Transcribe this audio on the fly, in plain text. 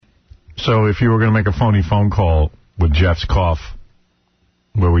So if you were going to make a phony phone call with Jeff's cough,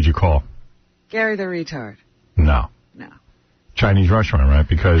 where would you call? Gary the retard. No. No. Chinese restaurant, right?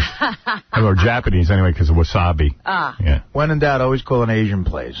 Because, or Japanese anyway, because of wasabi. Ah. Yeah. When in doubt, always call an Asian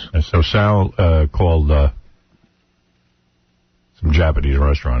place. And so Sal called some Japanese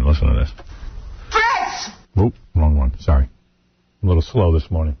restaurant. Listen to this. Fritz! Oop, wrong one. Sorry. I'm a little slow this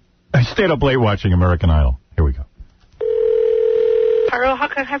morning. I stayed up late watching American Idol. Here we go. Hello, how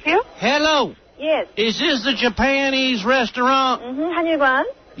can I help you? Hello. Yes. Is this the Japanese restaurant? 한일관.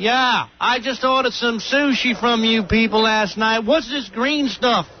 Yeah, I just ordered some sushi from you people last night. What's this green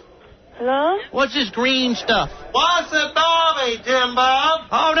stuff? Hello? What's this green stuff? Wasabi, Jim Bob.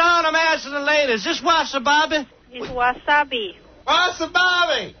 Hold on, I'm asking the lady. Is this wasabi? It's wasabi.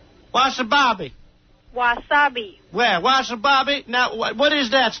 Wasabi. Wasabi. Wasabi. Where? Wasabi? Now, what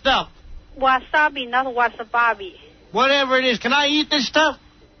is that stuff? Wasabi, not wasabi. Whatever it is. Can I eat this stuff?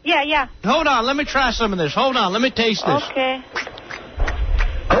 Yeah, yeah. Hold on, let me try some of this. Hold on, let me taste this. Okay.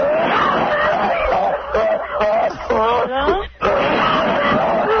 Hello?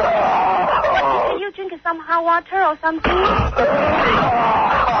 Can you drink some hot water or something?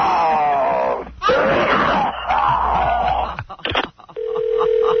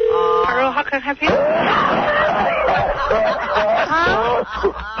 Hello, how can I help you?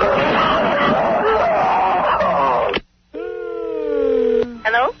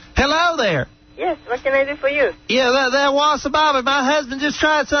 Hello? Hello there. Yes, what can I do for you? Yeah, that wasabi. My husband just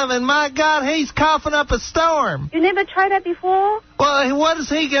tried something. My God, he's coughing up a storm. You never tried that before? Well, what is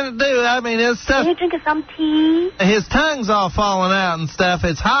he going to do? I mean, it's stuff. Can you drink some tea? His tongue's all falling out and stuff.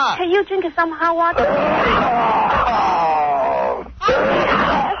 It's hot. Can you drink some hot water? Let's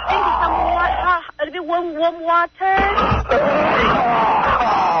drink some water, a little bit warm water.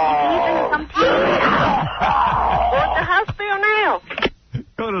 Can you drink some tea? Go to the hospital now.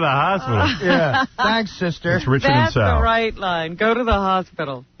 Go to the hospital. Yeah. Thanks, sister. It's Richard That's and Sal. the right line. Go to the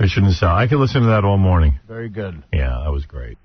hospital. Richard and Sal. I could listen to that all morning. Very good. Yeah, that was great.